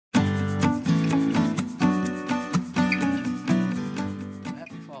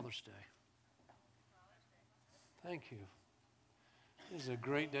Thank you. It is a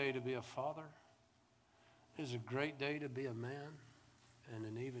great day to be a father. It is a great day to be a man, and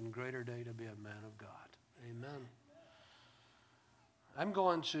an even greater day to be a man of God. Amen. I'm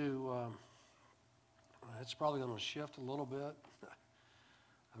going to, it's probably going to shift a little bit.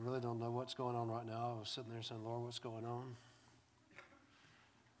 I really don't know what's going on right now. I was sitting there saying, Lord, what's going on?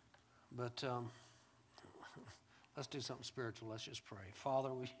 But let's do something spiritual. Let's just pray.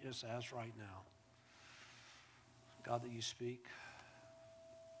 Father, we just ask right now, God, that you speak,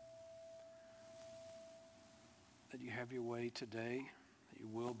 that you have your way today, that your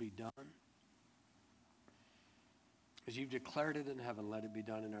will be done. As you've declared it in heaven, let it be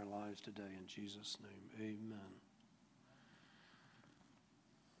done in our lives today. In Jesus' name, amen.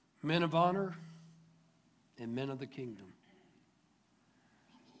 Men of honor and men of the kingdom.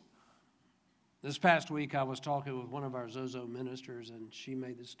 This past week, I was talking with one of our Zozo ministers, and she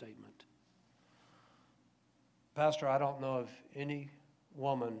made this statement. Pastor, I don't know of any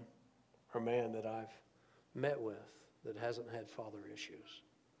woman or man that I've met with that hasn't had father issues.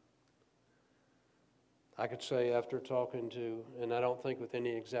 I could say after talking to, and I don't think with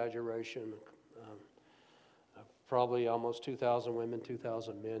any exaggeration, probably almost 2,000 women,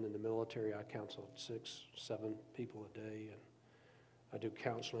 2,000 men in the military. I counseled 6, 7 people a day, and I do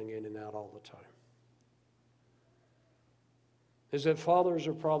counseling in and out all the time. Is that fathers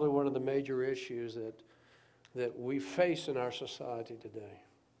are probably one of the major issues that we face in our society today.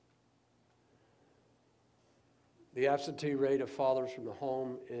 The absentee rate of fathers from the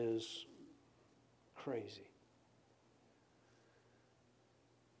home is crazy.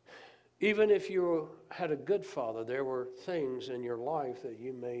 Even if you had a good father, there were things in your life that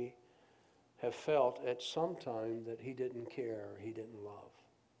you may have felt at some time that he didn't care or he didn't love.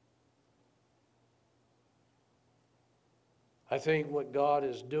 I think what God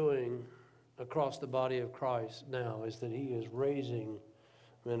is doing across the body of Christ now is that he is raising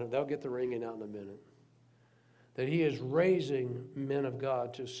men. They'll get the ringing out in a minute. That he is raising men of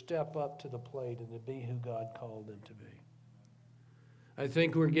God to step up to the plate and to be who God called them to be. I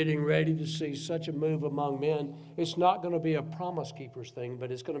think we're getting ready to see such a move among men. It's not going to be a Promise Keepers thing,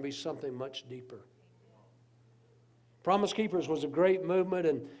 but it's going to be something much deeper. Promise Keepers was a great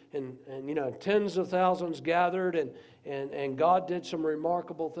movement, and you know, tens of thousands gathered, and God did some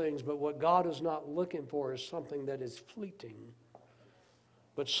remarkable things. But what God is not looking for is something that is fleeting,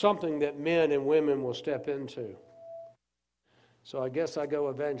 but something that men and women will step into. So I guess I go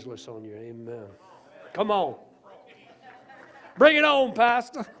evangelist on you. Amen. Come on. Bring it on,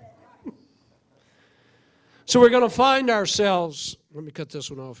 Pastor. So we're going to find ourselves, let me cut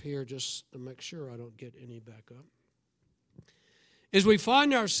this one off here just to make sure I don't get any back up. Is we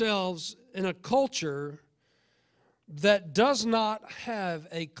find ourselves in a culture that does not have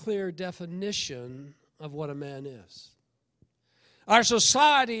a clear definition of what a man is. Our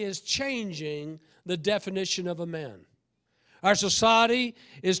society is changing the definition of a man. Our society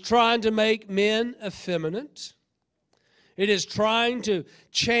is trying to make men effeminate. It is trying to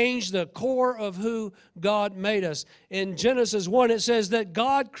change the core of who God made us. In Genesis 1, it says that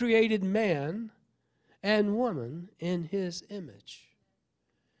God created man and woman in his image.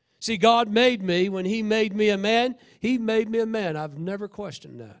 See, God made me. When he made me a man, he made me a man. I've never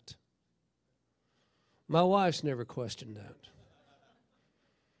questioned that. My wife's never questioned that.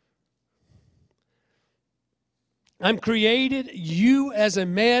 I'm created, you as a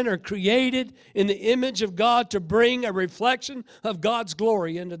man are created in the image of God to bring a reflection of God's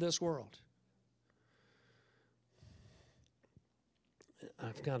glory into this world.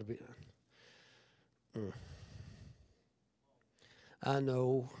 I've got to be... I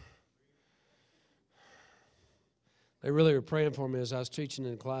know. They really were praying for me as I was teaching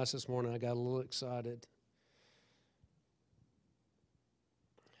in class this morning. I got a little excited.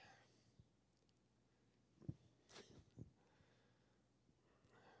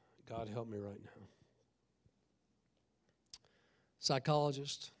 God help me right now.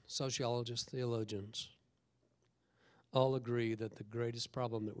 Psychologists, sociologists, theologians all agree that the greatest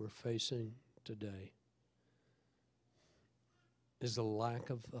problem that we're facing today is the lack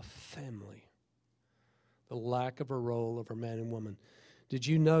of a family, the lack of a role of a man and woman. Did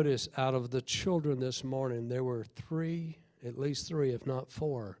you notice out of the children this morning, there were 3, at least 3, if not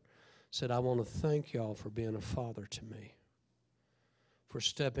 4, said, I want to thank y'all for being a father to me, for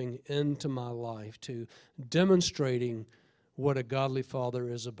stepping into my life, to demonstrating what a godly father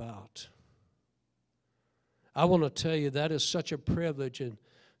is about. I want to tell you that is such a privilege and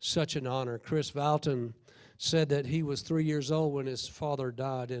such an honor. Chris Valton said that he was 3 years old when his father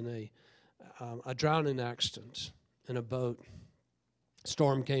died in a drowning accident in a boat.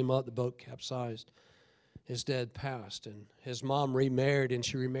 Storm came up, the boat capsized. his dad passed, and his mom remarried, and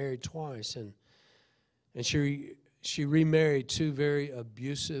she remarried twice, and she remarried two very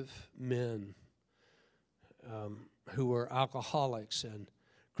abusive men who were alcoholics, and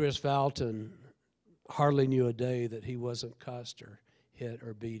Chris Valton hardly knew a day that he wasn't cussed or hit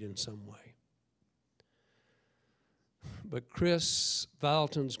or beat in some way. But Chris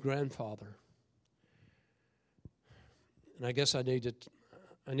Valton's grandfather, and I guess I need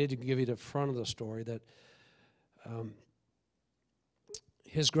to give you the front of the story, that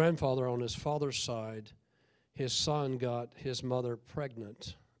his grandfather on his father's side, his son got his mother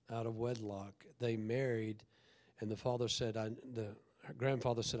pregnant out of wedlock. They married, and the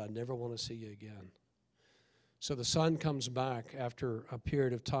grandfather said, "I never want to see you again." So the son comes back after a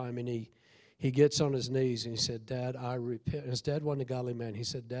period of time, and he gets on his knees and he said, "Dad, I repent." His dad wasn't a godly man. He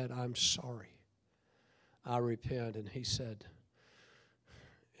said, "Dad, I'm sorry. I repent." And he said,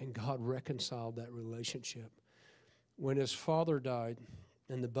 and God reconciled that relationship. When his father died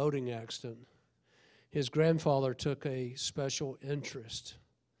in the boating accident, his grandfather took a special interest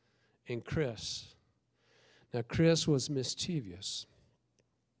in Chris. Now, Chris was mischievous.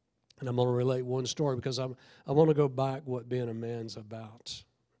 And I'm going to relate one story because I want to go back what being a man's about.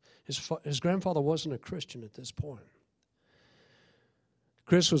 His grandfather wasn't a Christian at this point.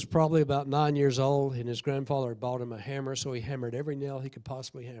 Chris was probably about 9 years old, and his grandfather had bought him a hammer, so he hammered every nail he could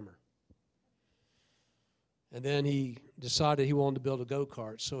possibly hammer. And then he decided he wanted to build a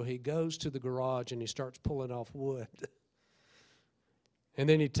go-kart, so he goes to the garage and he starts pulling off wood. And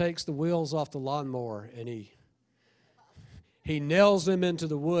then he takes the wheels off the lawnmower and he nails them into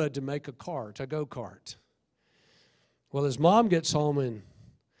the wood to make a go-kart. Well, his mom gets home and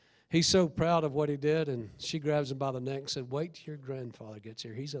he's so proud of what he did, and she grabs him by the neck and said, "Wait till your grandfather gets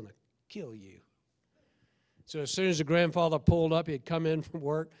here. He's going to kill you." So as soon as the grandfather pulled up, he had come in from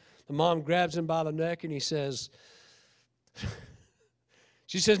work. The mom grabs him by the neck and she says,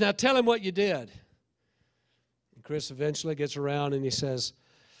 "Now tell him what you did." And Chris eventually gets around and he says,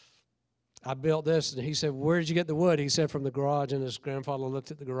 "I built this." And he said, "Where did you get the wood?" He said, "From the garage." And his grandfather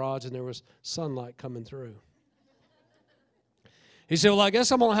looked at the garage and there was sunlight coming through. He said, "Well, I guess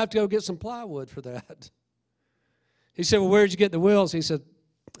I'm going to have to go get some plywood for that." He said, "Well, where did you get the wheels?" He said,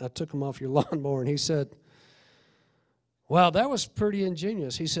 "I took them off your lawnmower." And he said, "Wow, that was pretty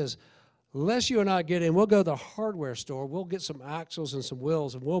ingenious." He says, "Unless you and I get in, we'll go to the hardware store, we'll get some axles and some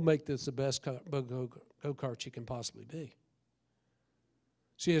wheels, and we'll make this the best go-kart you can possibly be."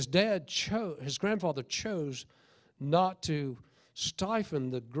 See, his grandfather chose not to stifle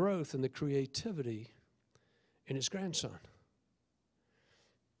the growth and the creativity in his grandson.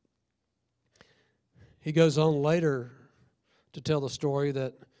 He goes on later to tell the story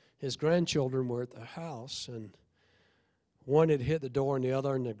that his grandchildren were at the house, and one had hit the door and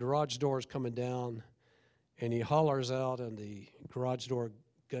the garage door is coming down, and he hollers out, and the garage door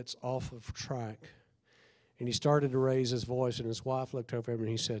gets off of track. And he started to raise his voice, and his wife looked over him and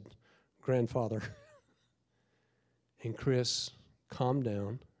he said, "Grandfather." And Chris calmed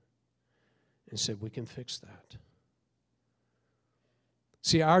down and said, "We can fix that."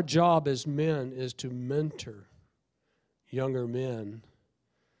 See, our job as men is to mentor younger men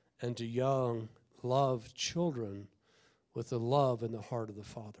and to love children with the love and the heart of the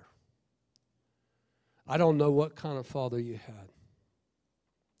Father. I don't know what kind of father you had,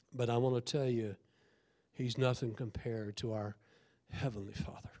 but I want to tell you, he's nothing compared to our Heavenly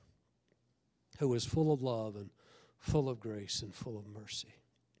Father, who is full of love and full of grace and full of mercy.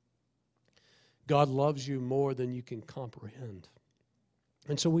 God loves you more than you can comprehend.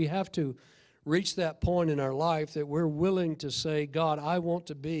 And so we have to reach that point in our life that we're willing to say, "God, I want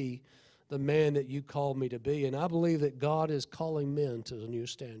to be the man that you called me to be." And I believe that God is calling men to a new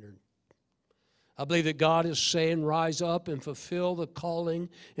standard. I believe that God is saying, rise up and fulfill the calling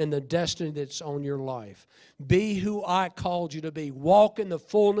and the destiny that's on your life. Be who I called you to be. Walk in the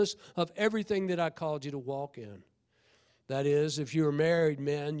fullness of everything that I called you to walk in. That is, if you're married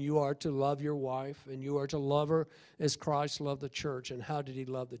men, you are to love your wife, and you are to love her as Christ loved the church. And how did he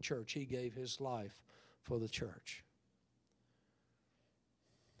love the church? He gave his life for the church.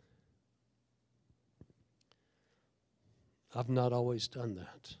 I've not always done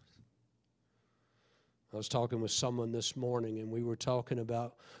that. I was talking with someone this morning, and we were talking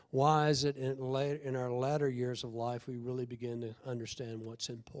about why is it in our latter years of life we really begin to understand what's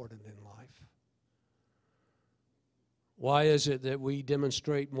important in life. Why is it that we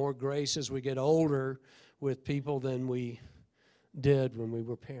demonstrate more grace as we get older with people than we did when we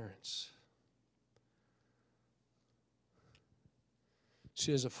were parents?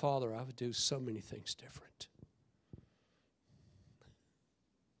 See, as a father, I would do so many things different.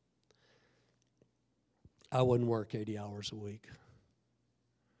 I wouldn't work 80 hours a week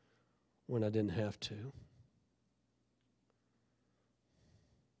when I didn't have to.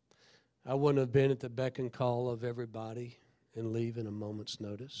 I wouldn't have been at the beck and call of everybody and leave in a moment's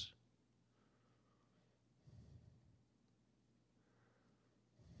notice.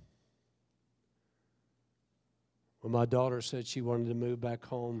 When my daughter said she wanted to move back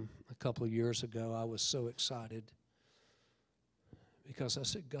home a couple of years ago, I was so excited because I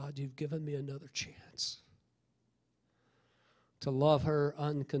said, God, you've given me another chance to love her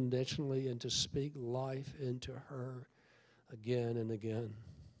unconditionally and to speak life into her again and again.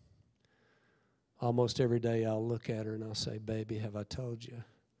 Almost every day I'll look at her and I'll say, baby, have I told you?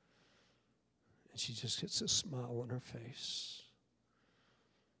 And she just gets a smile on her face.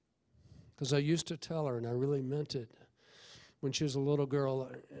 Because I used to tell her, and I really meant it, when she was a little girl,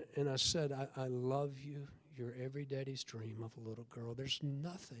 and I said, I love you. You're every daddy's dream of a little girl. There's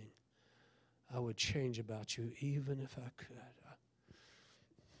nothing I would change about you, even if I could.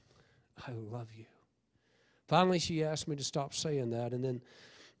 I love you. Finally, she asked me to stop saying that, and then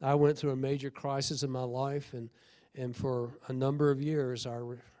I went through a major crisis in my life, and for a number of years,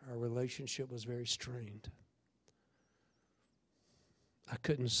 our relationship was very strained. I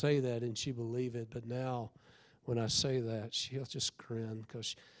couldn't say that, and she believed it, but now when I say that, she'll just grin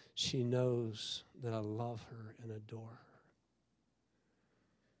because she knows that I love her and adore her.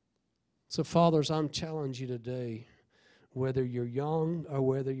 So, fathers, I'm challenging you today, whether you're young or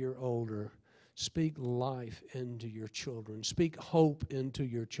whether you're older, speak life into your children. Speak hope into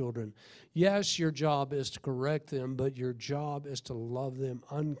your children. Yes, your job is to correct them, but your job is to love them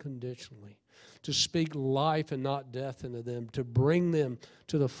unconditionally, to speak life and not death into them, to bring them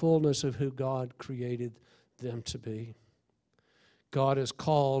to the fullness of who God created them to be. God has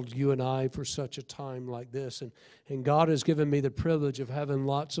called you and I for such a time like this, and God has given me the privilege of having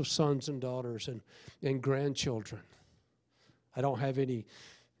lots of sons and daughters and grandchildren. I don't have any,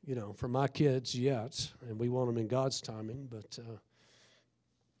 for my kids yet, and we want them in God's timing, but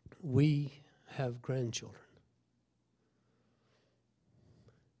we have grandchildren.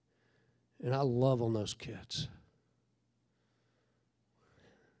 And I love on those kids.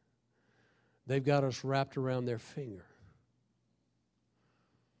 They've got us wrapped around their finger.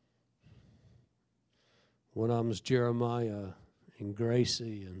 One of them's Jeremiah and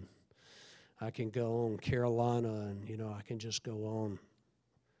Gracie, and I can go on Carolina, and, I can just go on.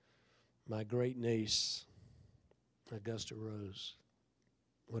 My great niece, Augusta Rose.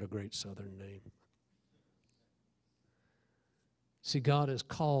 What a great Southern name. See, God has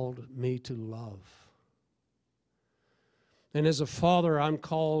called me to love. And as a father, I'm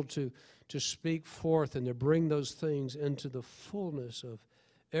called to speak forth and to bring those things into the fullness of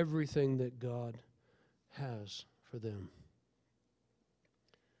everything that God has for them.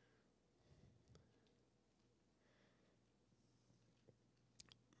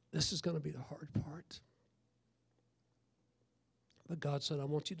 This is going to be the hard part. But God said, I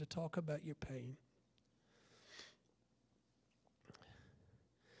want you to talk about your pain.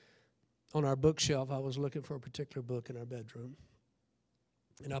 On our bookshelf, I was looking for a particular book in our bedroom.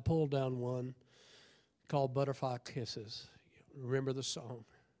 And I pulled down one called Butterfly Kisses. Remember the song?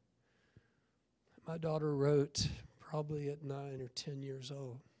 My daughter wrote, probably at 9 or 10 years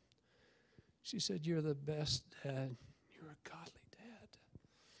old. She said, you're the best dad. You're a godly dad.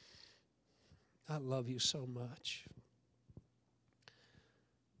 I love you so much.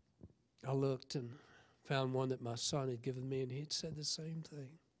 I looked and found one that my son had given me, and he had said the same thing.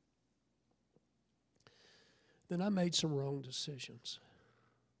 Then I made some wrong decisions.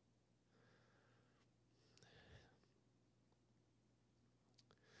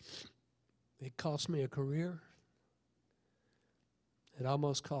 It cost me a career. It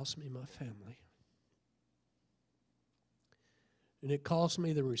almost cost me my family. And it cost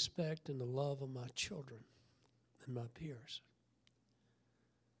me the respect and the love of my children and my peers.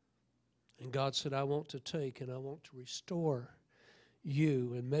 And God said, I want to take and I want to restore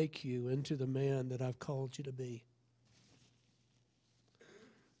you and make you into the man that I've called you to be.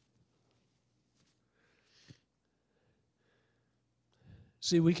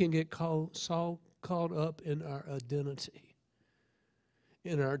 See, we can get so caught up in our identity,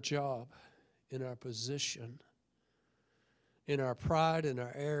 in our job, in our position, in our pride, in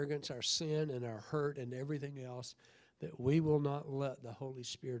our arrogance, our sin, and our hurt, and everything else, that we will not let the Holy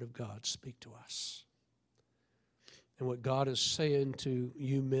Spirit of God speak to us. And what God is saying to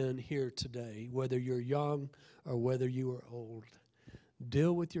you men here today, whether you're young or whether you are old,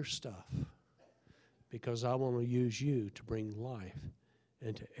 deal with your stuff, because I want to use you to bring life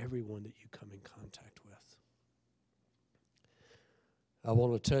into everyone that you come in contact with. I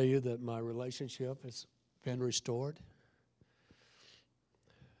want to tell you that my relationship is been restored.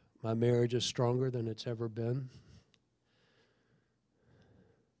 My marriage is stronger than it's ever been.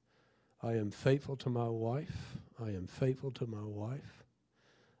 I am faithful to my wife. I am faithful to my wife.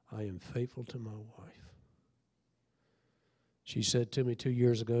 I am faithful to my wife. She said to me 2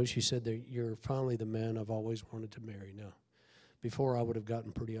 years ago, she said that you're finally the man I've always wanted to marry. Now, before I would have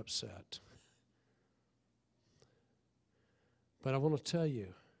gotten pretty upset. But I want to tell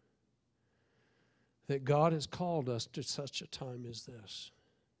you that God has called us to such a time as this,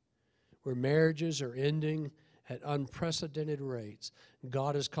 where marriages are ending at unprecedented rates.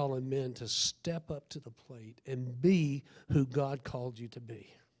 God is calling men to step up to the plate and be who God called you to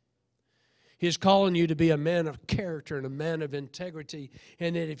be. He is calling you to be a man of character and a man of integrity,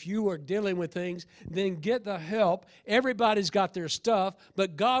 and that if you are dealing with things, then get the help. Everybody's got their stuff,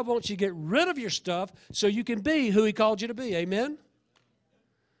 but God wants you to get rid of your stuff so you can be who He called you to be. Amen?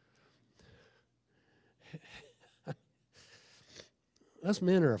 Us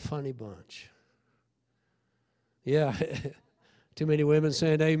men are a funny bunch. Yeah, too many women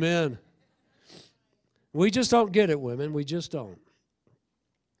saying amen. We just don't get it, women. We just don't.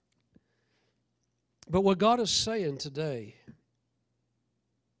 But what God is saying today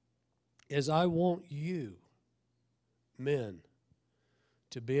is, I want you, men,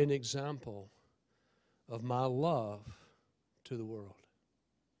 to be an example of my love to the world.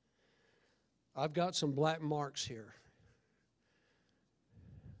 I've got some black marks here.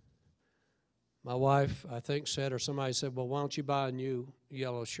 My wife, I think, said, or somebody said, well, why don't you buy a new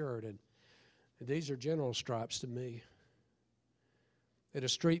yellow shirt? And these are general stripes to me. At a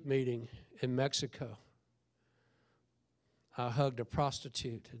street meeting in Mexico, I hugged a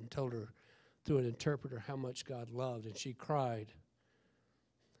prostitute and told her through an interpreter how much God loved, and she cried.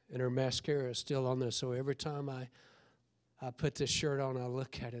 And her mascara is still on there, so every time I put this shirt on, I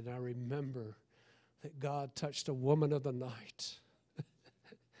look at it, and I remember that God touched a woman of the night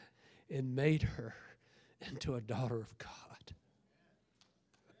and made her into a daughter of God.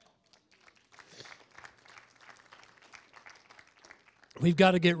 We've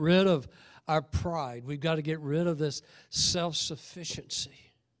got to get rid of our pride. We've got to get rid of this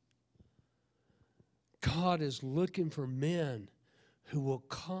self-sufficiency. God is looking for men who will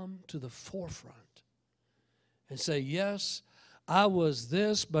come to the forefront and say, yes, I was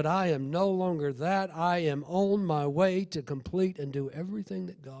this, but I am no longer that. I am on my way to complete and do everything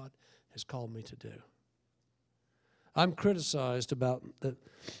that God has called me to do. I'm criticized by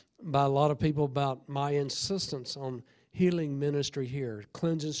a lot of people about my insistence on healing ministry here,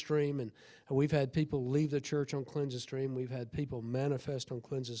 Cleansing Stream, and we've had people leave the church on Cleansing Stream. We've had people manifest on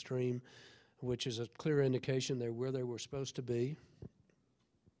Cleansing Stream, which is a clear indication they're where they were supposed to be.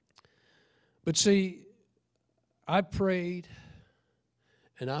 But see, I prayed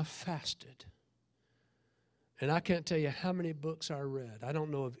and I fasted, and I can't tell you how many books I read. I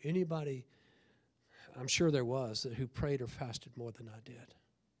don't know of anybody, I'm sure there was, who prayed or fasted more than I did.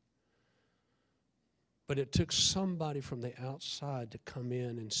 But it took somebody from the outside to come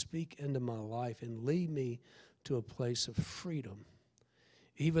in and speak into my life and lead me to a place of freedom.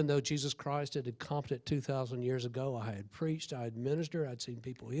 Even though Jesus Christ had accomplished it 2,000 years ago, I had preached, I had ministered, I'd seen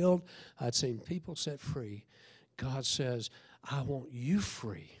people healed, I'd seen people set free. God says, I want you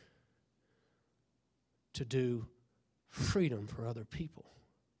free to do freedom for other people.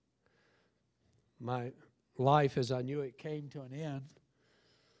 My life as I knew it came to an end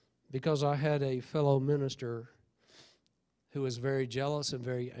because I had a fellow minister who was very jealous and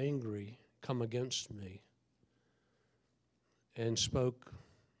very angry come against me and spoke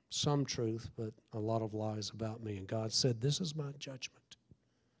some truth but a lot of lies about me. And God said, this is my judgment.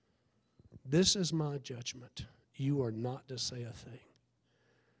 This is my judgment. You are not to say a thing.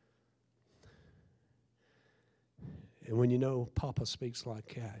 And when you know Papa speaks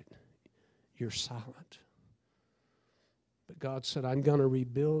like that, you're silent. But God said, I'm going to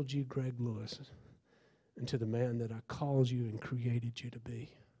rebuild you, Greg Lewis, into the man that I called you and created you to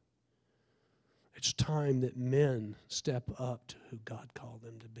be. It's time that men step up to who God called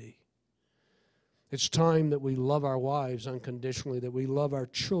them to be. It's time that we love our wives unconditionally, that we love our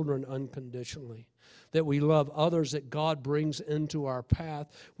children unconditionally, that we love others that God brings into our path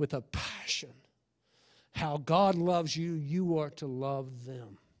with a passion. How God loves you, you are to love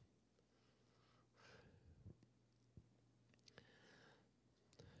them.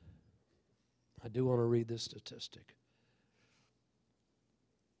 I do want to read this statistic.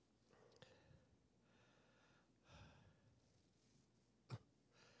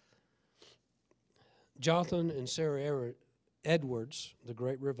 Jonathan and Sarah Edwards, the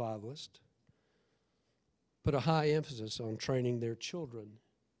great revivalist, put a high emphasis on training their children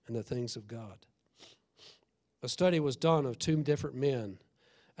in the things of God. a study was done of two different men.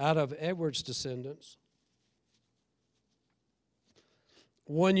 Out of Edwards' descendants,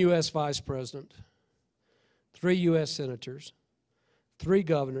 one U.S. vice president, 3 U.S. senators, 3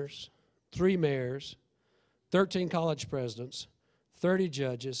 governors, 3 mayors, 13 college presidents, 30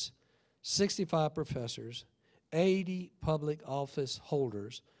 judges, 65 professors, 80 public office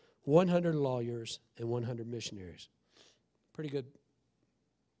holders, 100 lawyers, and 100 missionaries. Pretty good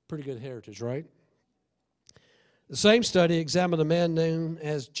heritage, right? The same study examined a man known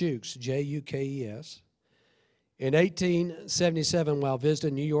as Jukes, J-U-K-E-S. In 1877, while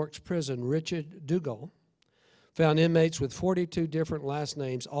visiting New York's prison, Richard Dougal found inmates with 42 different last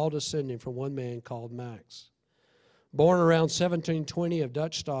names, all descending from one man called Max. Born around 1720 of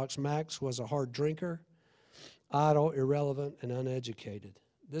Dutch stocks, Max was a hard drinker, idle, irrelevant, and uneducated.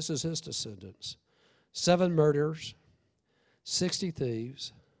 This is his descendants. 7 murders, 60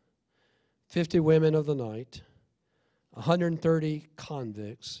 thieves, 50 women of the night, 130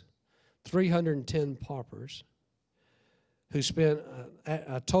 convicts, 310 paupers, who spent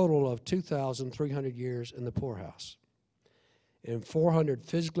a total of 2,300 years in the poorhouse, and 400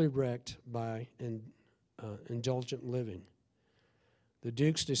 physically wrecked by indulgent living. The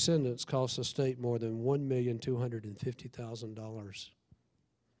Duke's descendants cost the state more than $1,250,000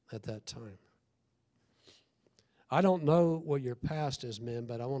 at that time. I don't know what your past is, men,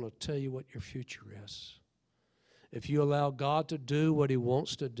 but I want to tell you what your future is. If you allow God to do what He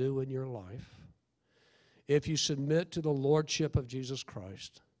wants to do in your life, if you submit to the Lordship of Jesus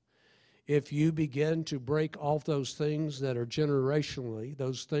Christ, if you begin to break off those things that are generationally,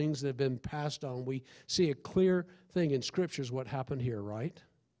 those things that have been passed on, we see a clear thing in Scriptures what happened here, right?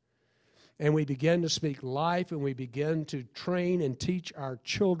 And we begin to speak life and we begin to train and teach our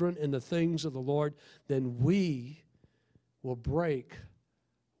children in the things of the Lord, then we will break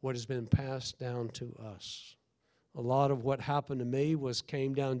what has been passed down to us. A lot of what happened to me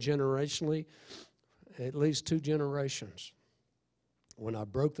came down generationally, at least 2 generations. When I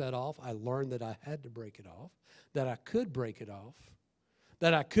broke that off, I learned that I had to break it off, that I could break it off,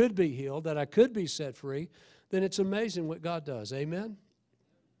 that I could be healed, that I could be set free. Then it's amazing what God does. Amen?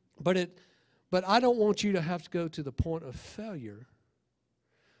 But I don't want you to have to go to the point of failure,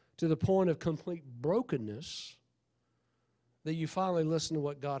 to the point of complete brokenness, that you finally listen to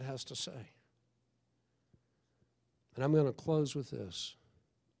what God has to say. And I'm going to close with this.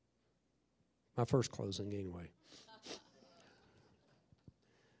 My first closing anyway.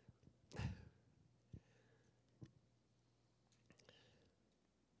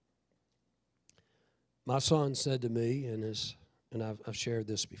 My son said to me, and I've shared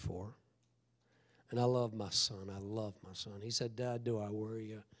this before, and I love my son. I love my son. He said, "Dad, do I worry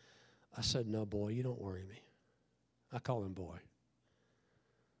you?" I said, "No, boy, you don't worry me." I call him boy.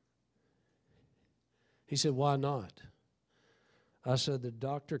 He said, "Why not?" I said, "The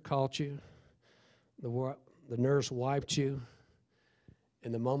doctor caught you, the nurse wiped you,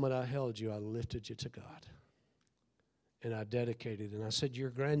 and the moment I held you, I lifted you to God. And I dedicated." And I said, "Your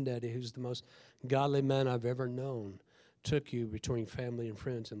granddaddy, who's the most godly man I've ever known, took you between family and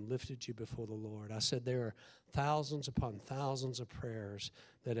friends and lifted you before the Lord." I said, "There are thousands upon thousands of prayers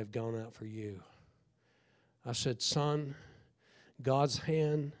that have gone out for you." I said, "Son, God's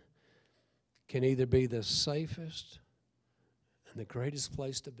hand can either be the safest and the greatest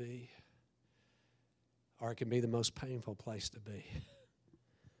place to be, or it can be the most painful place to be.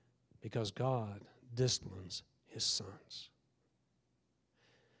 Because God disciplines His sons."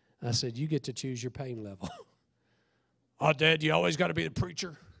 I said, "You get to choose your pain level." "Oh, Dad, you always got to be the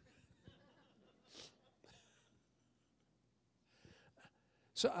preacher."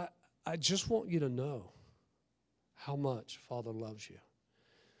 So I just want you to know how much Father loves you.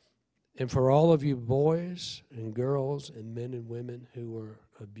 And for all of you boys and girls and men and women who were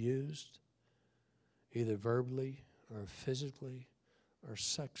abused, either verbally or physically or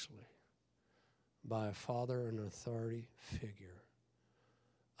sexually, by a father and authority figure,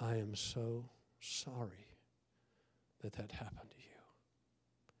 I am so sorry that happened to you.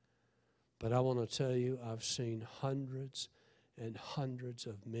 But I want to tell you, I've seen hundreds and hundreds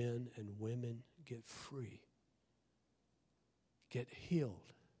of men and women get free, get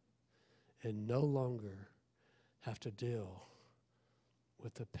healed, and no longer have to deal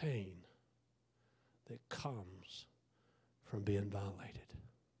with the pain that comes from being violated.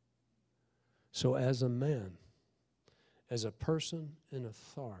 So as a man, as a person in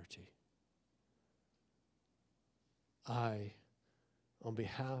authority, I, on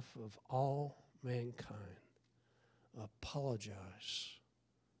behalf of all mankind, apologize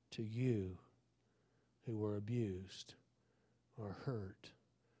to you who were abused or hurt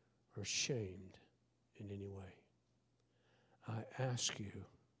or shamed in any way, I ask you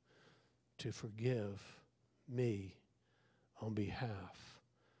to forgive me on behalf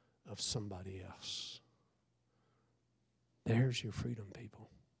of somebody else. There's your freedom, people.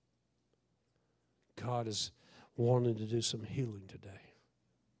 God is wanting to do some healing today.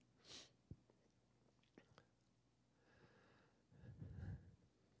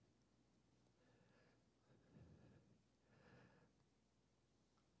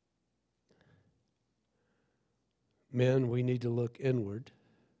 Men, we need to look inward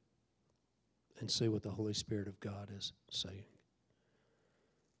and see what the Holy Spirit of God is saying.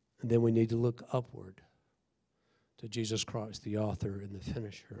 And then we need to look upward to Jesus Christ, the author and the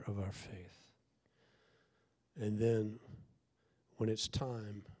finisher of our faith. And then, when it's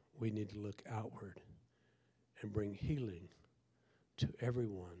time, we need to look outward and bring healing to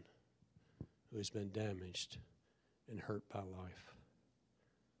everyone who has been damaged and hurt by life.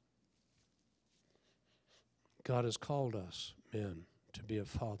 God has called us, men, to be a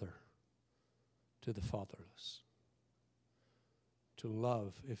father to the fatherless, to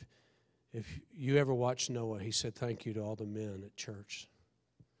love. If you ever watch Noah, he said thank you to all the men at church.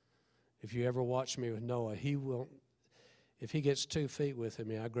 If you ever watch me with Noah, he will, if he gets 2 feet with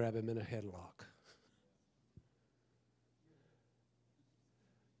me, I grab him in a headlock.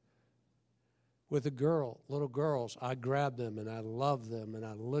 With the little girls, I grab them and I love them and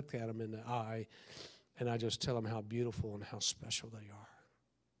I look at them in the eye and I just tell them how beautiful and how special they are.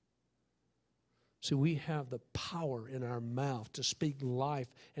 See, we have the power in our mouth to speak life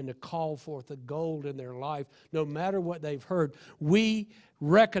and to call forth the gold in their life. No matter what they've heard, we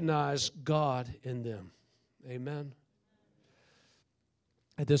recognize God in them. Amen.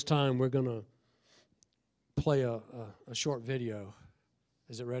 At this time, we're going to play a short video.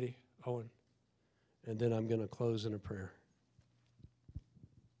 Is it ready, Owen? And then I'm going to close in a prayer.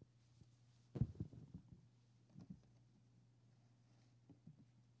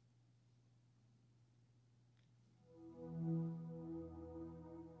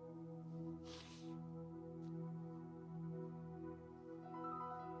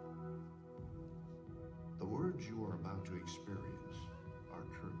 The words you are about to experience are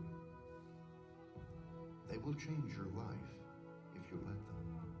true. They will change your life if you let them.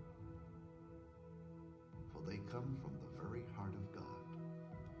 For they come from the very heart of God.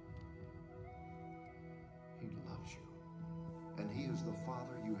 He loves you, and He is the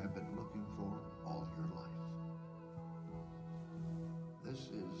Father you have been looking for all your life. This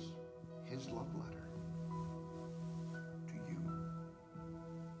is His love letter to you.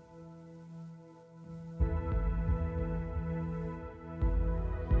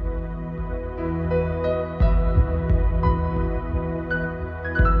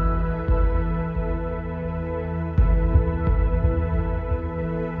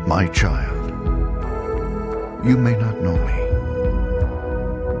 My child, you may not know me,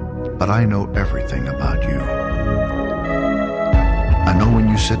 but I know everything about you. I know when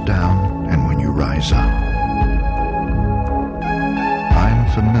you sit down and when you rise up. I am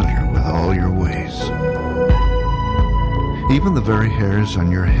familiar with all your ways. Even the very hairs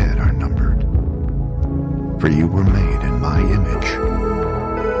on your head are numbered, for you were made in my image.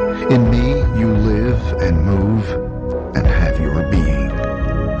 In me you live and move and have your being.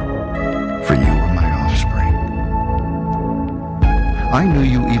 For you are my offspring. I knew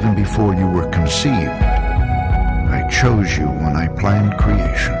you even before you were conceived. I chose you when I planned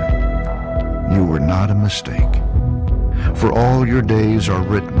creation. You were not a mistake. For all your days are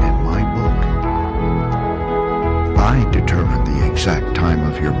written in my book. I determined the exact time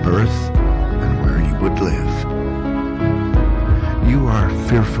of your birth and where you would live. You are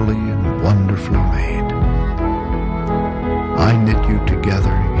fearfully and wonderfully made. I knit you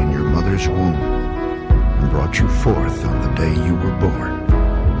together in your mother's womb and brought you forth on the day you were born.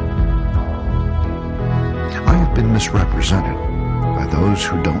 I have been misrepresented by those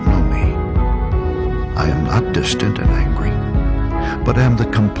who don't know me. I am not distant and angry, but am the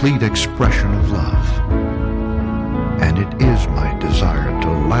complete expression of love. And it is my desire to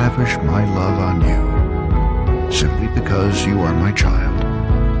lavish my love on you, simply because you are my child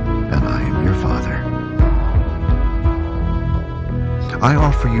and I am your father. I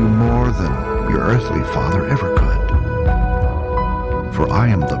offer you more than your earthly father ever could, for I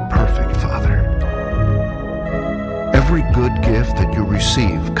am the perfect Father. Every good gift that you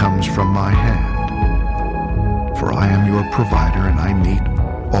receive comes from my hand, for I am your provider and I meet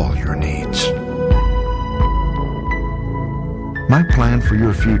all your needs. My plan for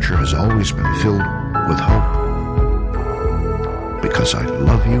your future has always been filled with hope, because I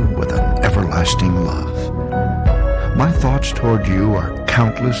love you with an everlasting love. My thoughts toward you are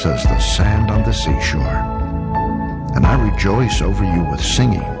countless as the sand on the seashore, and I rejoice over you with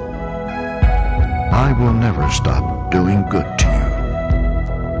singing. I will never stop doing good to you,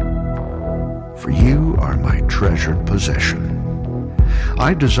 for you are my treasured possession.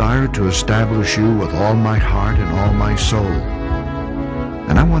 I desire to establish you with all my heart and all my soul,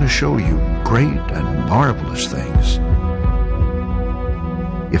 and I want to show you great and marvelous things.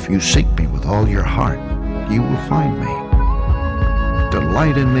 If you seek me with all your heart, you will find me.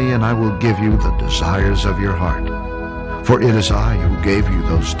 Delight in me, and I will give you the desires of your heart, for it is I who gave you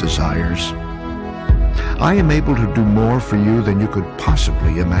those desires. I am able to do more for you than you could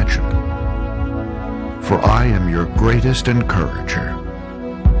possibly imagine, for I am your greatest encourager.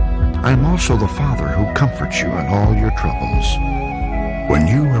 I am also the Father who comforts you in all your troubles. When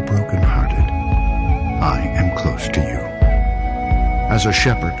you are brokenhearted, I am close to you. As a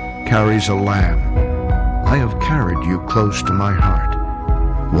shepherd carries a lamb, I have carried you close to my heart.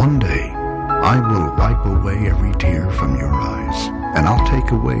 One day, I will wipe away every tear from your eyes, and I'll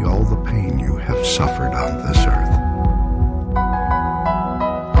take away all the pain you have suffered on this earth.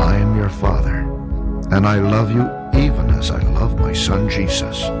 I am your Father, and I love you even as I love my Son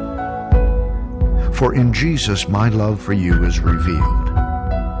Jesus. For in Jesus my love for you is revealed.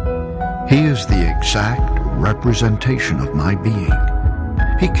 He is the exact representation of my being.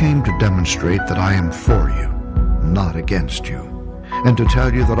 He came to demonstrate that I am for you, not against you, and to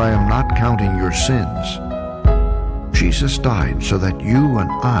tell you that I am not counting your sins. Jesus died so that you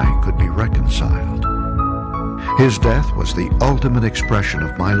and I could be reconciled. His death was the ultimate expression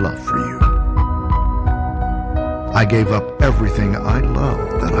of my love for you. I gave up everything I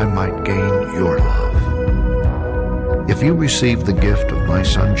loved that I might gain your love. If you receive the gift of my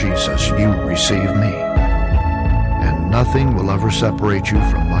Son Jesus, you receive me, and nothing will ever separate you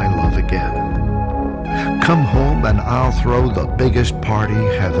from my love again. Come home and I'll throw the biggest party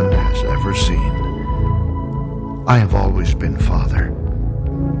heaven has ever seen. I have always been Father,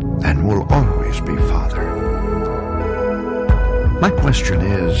 and will always be Father. My question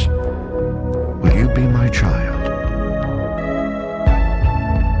is, will you be my child?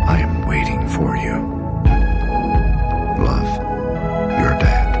 I am waiting for you. Love, your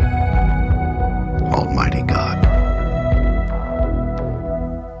dad, Almighty God.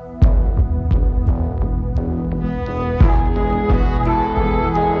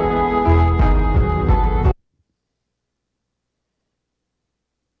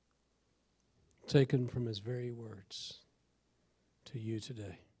 Taken from his very words to you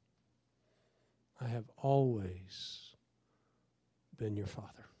today. I have always been your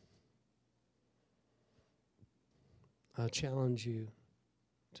Father. I challenge you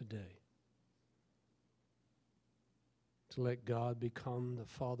today to let God become the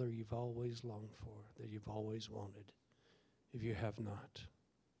Father you've always longed for, that you've always wanted, if you have not.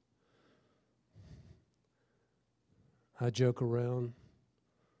 I joke around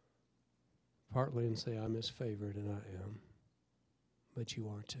partly and say I'm his favorite, and I am, but you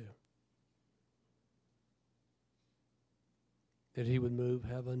are too. That he would move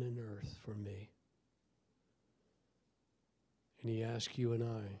heaven and earth for me. And he asks you and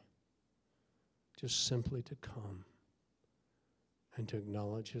I just simply to come and to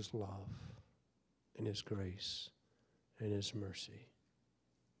acknowledge his love and his grace and his mercy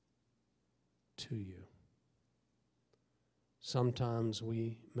to you. Sometimes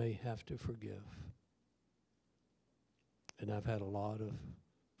we may have to forgive. And I've had a lot of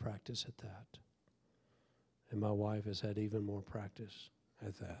practice at that. And my wife has had even more practice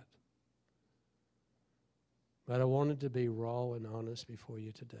at that. But I wanted to be raw and honest before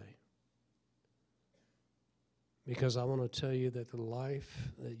you today. Because I want to tell you that the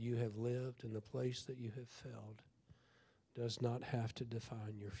life that you have lived and the place that you have failed does not have to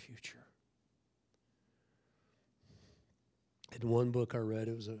define your future. In one book I read,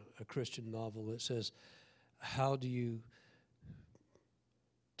 it was a Christian novel that says, how do you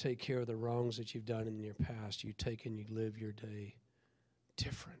take care of the wrongs that you've done in your past? You take and you live your day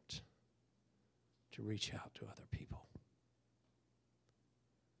different to reach out to other people.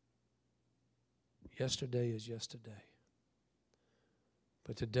 Yesterday is yesterday.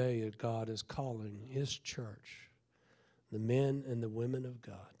 But today God is calling his church, the men and the women of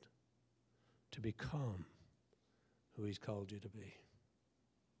God, to become who he's called you to be.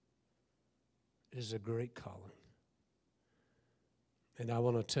 It is a great calling. And I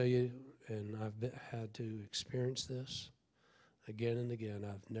want to tell you, and I've had to experience this again and again,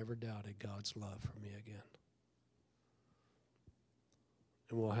 I've never doubted God's love for me again.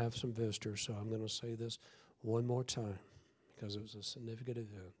 And we'll have some visitors, so I'm going to say this one more time because it was a significant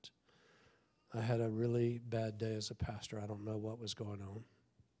event. I had a really bad day as a pastor. I don't know what was going on.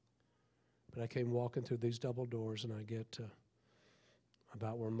 But I came walking through these double doors, and I get to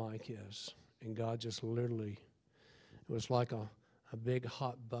about where Mike is. And God just literally, it was like a big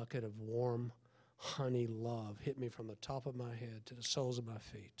hot bucket of warm honey love hit me from the top of my head to the soles of my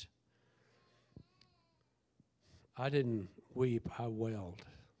feet. I didn't weep, I wailed.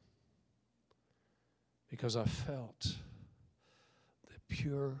 Because I felt the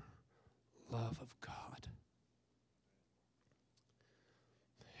pure love of God.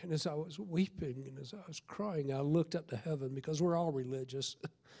 And as I was weeping and as I was crying, I looked up to heaven because we're all religious.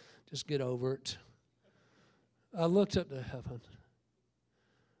 Just get over it. I looked up to heaven.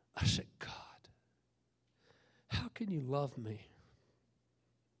 I said, God, how can you love me?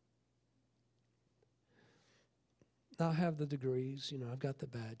 I have the degrees, I've got the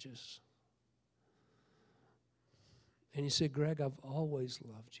badges. And he said, Greg, I've always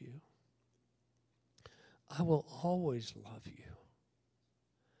loved you. I will always love you.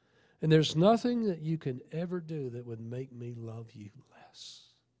 And there's nothing that you can ever do that would make me love you less.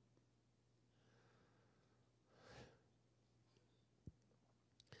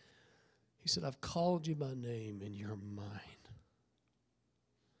 He said, I've called you by name and you're mine.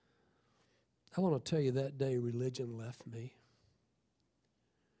 I want to tell you that day religion left me.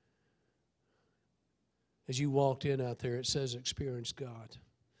 As you walked in out there, it says experience God.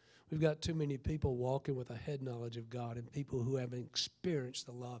 We've got too many people walking with a head knowledge of God and people who haven't experienced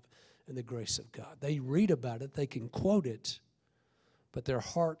the love and the grace of God. They read about it, they can quote it, but their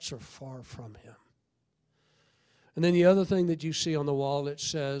hearts are far from Him. And then the other thing that you see on the wall, it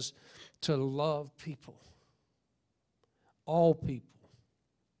says to love people, all people.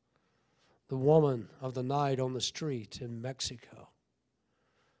 The woman of the night on the street in Mexico,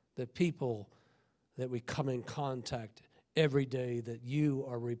 the people that we come in contact every day that you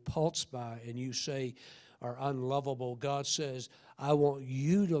are repulsed by and you say are unlovable. God says, I want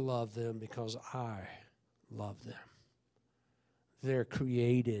you to love them because I love them. They're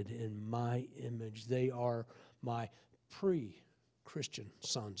created in my image. They are my pre-Christian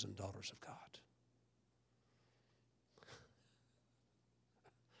sons and daughters of God.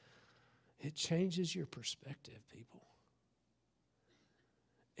 It changes your perspective, people.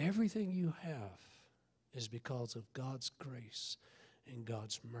 Everything you have is because of God's grace and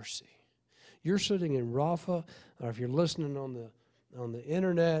God's mercy. You're sitting in Rafa, or if you're listening on the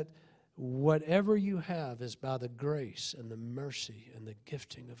internet, whatever you have is by the grace and the mercy and the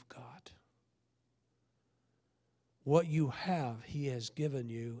gifting of God. What you have, He has given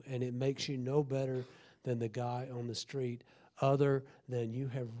you, and it makes you no better than the guy on the street, other than you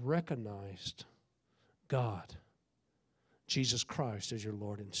have recognized God, Jesus Christ, as your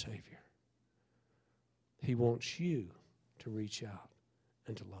Lord and Savior. He wants you to reach out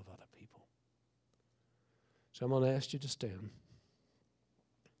and to love other people. So I'm going to ask you to stand.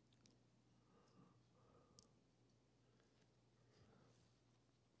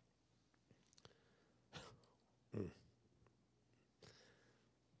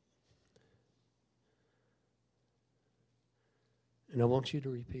 And I want you to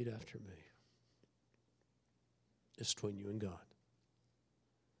repeat after me. It's between you and God.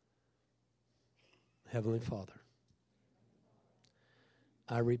 Heavenly Father,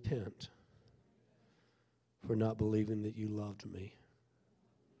 I repent for not believing that you loved me,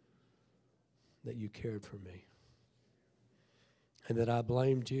 that you cared for me, and that I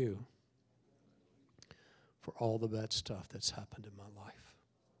blamed you for all the bad stuff that's happened in my life.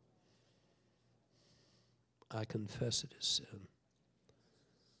 I confess it as sin,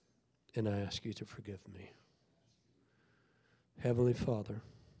 and I ask you to forgive me. Heavenly Father,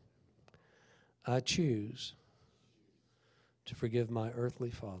 I choose to forgive my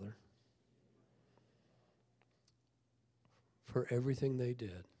earthly father for everything they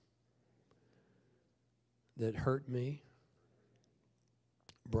did that hurt me,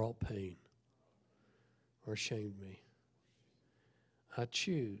 brought pain, or shamed me. I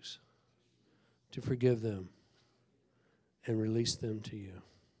choose to forgive them and release them to you.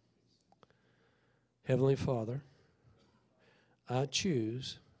 Heavenly Father, I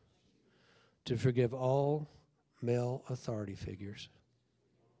choose to forgive all male authority figures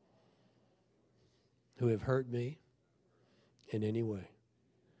who have hurt me in any way.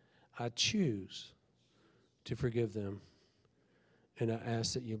 I choose to forgive them, and I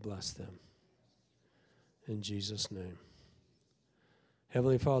ask that you bless them. In Jesus' name.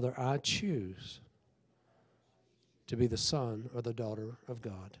 Heavenly Father, I choose to be the son or the daughter of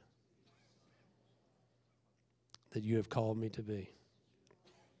God that you have called me to be.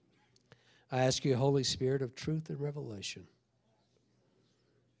 I ask you, Holy Spirit of truth and revelation,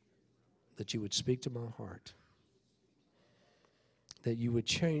 that you would speak to my heart, that you would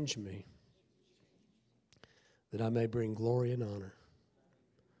change me, that I may bring glory and honor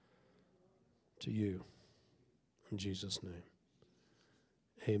to you. In Jesus' name,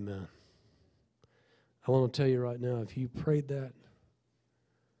 amen. I want to tell you right now, if you prayed that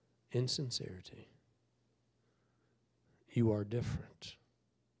in sincerity, you are different.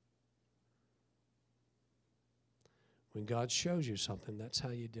 When God shows you something, that's how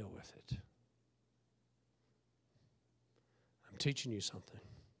you deal with it. I'm teaching you something.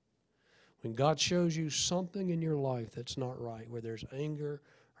 When God shows you something in your life that's not right, where there's anger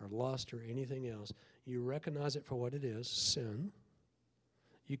or lust or anything else, you recognize it for what it is, sin.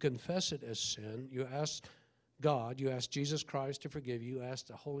 You confess it as sin. You ask God, you ask Jesus Christ to forgive you, you ask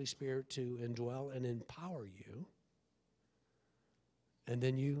the Holy Spirit to indwell and empower you, and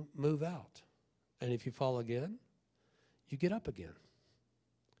then you move out. And if you fall again, you get up again.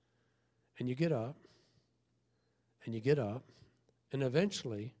 And you get up, and you get up, and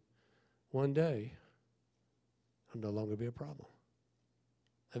eventually, one day, it'll no longer be a problem.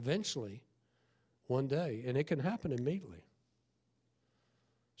 Eventually, one day, and it can happen immediately.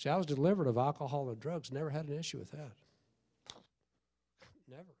 See, I was delivered of alcohol and drugs, never had an issue with that.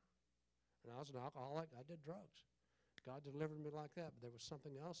 Never. When I was an alcoholic, I did drugs. God delivered me like that, but there was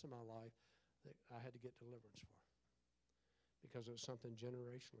something else in my life that I had to get deliverance for, because it was something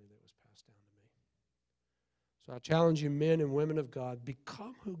generationally that was passed down to me. So I challenge you, men and women of God,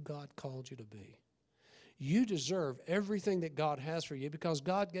 become who God called you to be. You deserve everything that God has for you because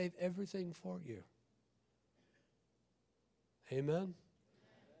God gave everything for you. Amen?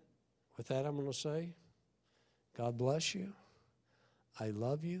 With that, I'm going to say, God bless you. I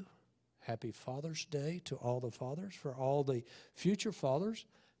love you. Happy Father's Day to all the fathers. For all the future fathers,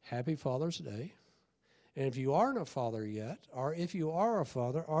 happy Father's Day. And if you aren't a father yet, or if you are a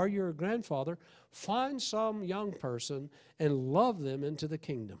father, or you're a grandfather, find some young person and love them into the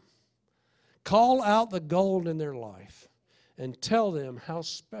kingdom. Call out the gold in their life and tell them how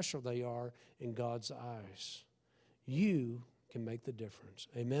special they are in God's eyes. You can make the difference.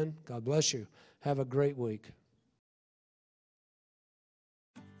 Amen. God bless you. Have a great week.